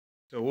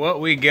So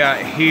what we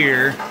got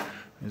here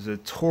is a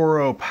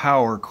Toro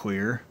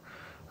powerclear.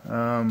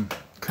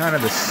 Kind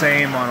of the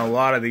same on a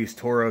lot of these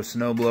Toro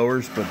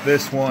snowblowers, but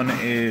this one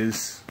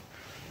is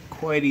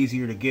quite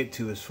easier to get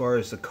to as far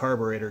as the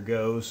carburetor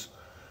goes.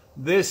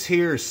 This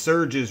here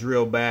surges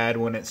real bad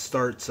when it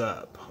starts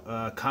up.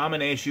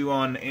 Common issue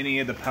on any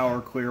of the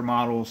powerclear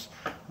models,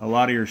 a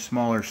lot of your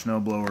smaller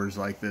snowblowers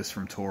like this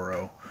from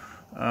Toro.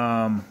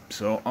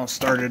 So I'll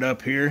start it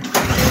up here.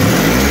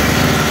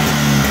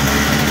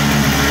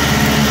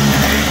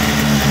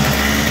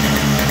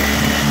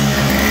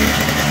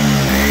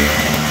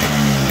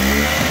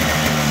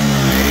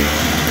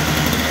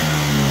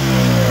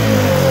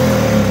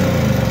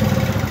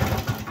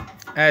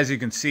 As you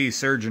can see,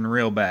 surging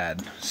real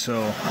bad.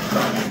 So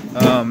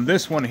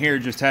this one here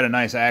just had a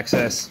nice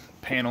access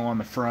panel on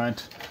the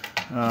front,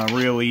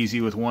 real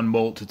easy with one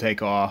bolt to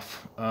take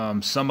off.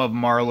 Some of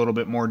them are a little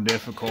bit more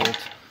difficult.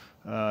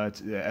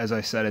 As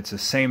I said, it's the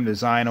same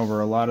design over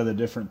a lot of the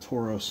different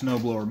Toro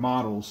snowblower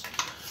models,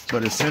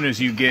 but as soon as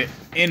you get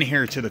in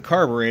here to the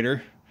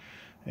carburetor,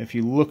 if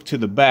you look to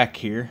the back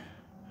here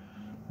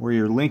where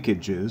your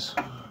linkage is,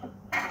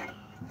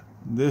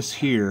 this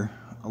here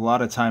a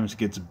lot of times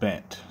gets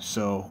bent.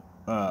 So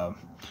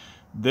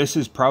this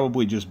is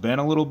probably just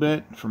bent a little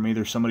bit from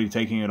either somebody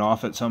taking it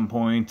off at some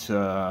point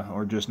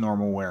or just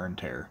normal wear and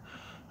tear.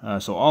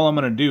 So all I'm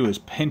going to do is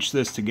pinch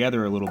this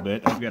together a little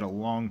bit. I've got a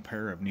long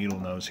pair of needle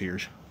nose here,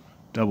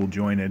 double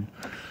jointed.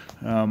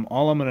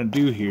 All I'm going to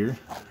do here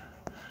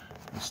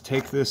is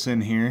take this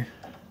in here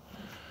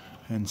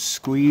and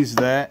squeeze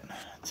that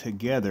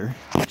together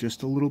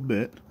just a little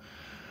bit.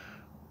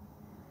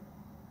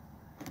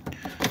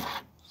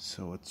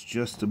 So it's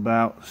just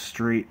about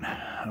straight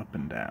up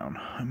and down.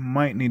 I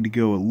might need to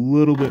go a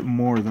little bit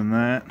more than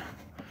that.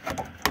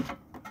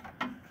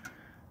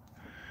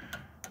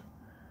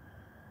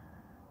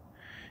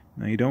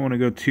 Now you don't want to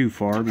go too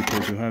far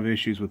because you'll have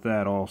issues with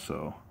that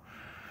also.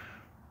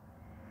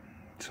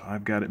 So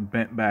I've got it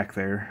bent back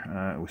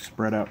there. It was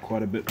spread out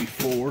quite a bit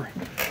before.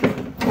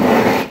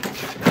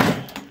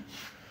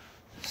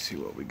 Let's see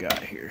what we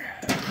got here.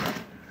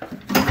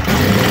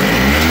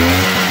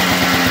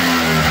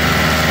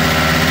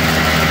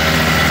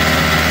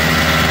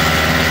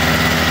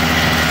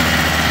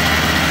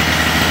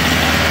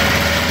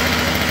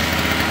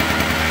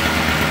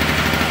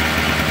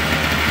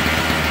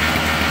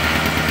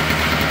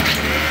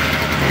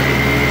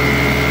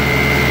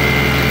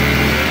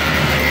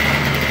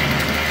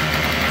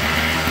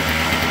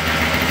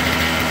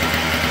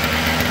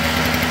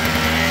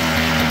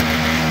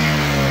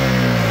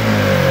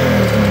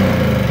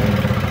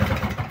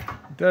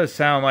 Does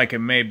sound like it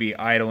may be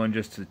idling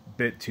just a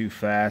bit too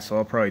fast, so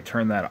I'll probably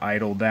turn that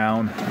idle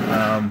down.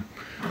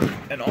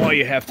 And all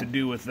you have to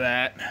do with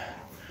that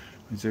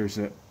is there's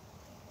a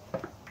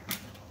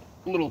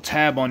little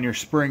tab on your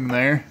spring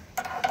there.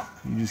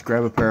 You just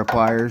grab a pair of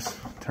pliers,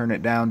 turn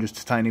it down just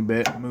a tiny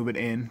bit, move it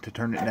in to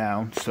turn it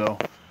down. So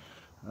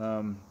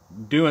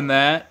doing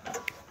that,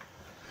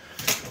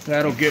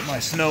 that'll get my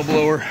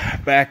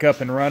snowblower back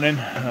up and running,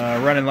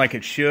 running like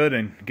it should,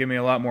 and give me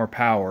a lot more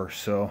power.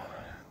 So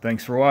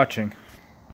thanks for watching.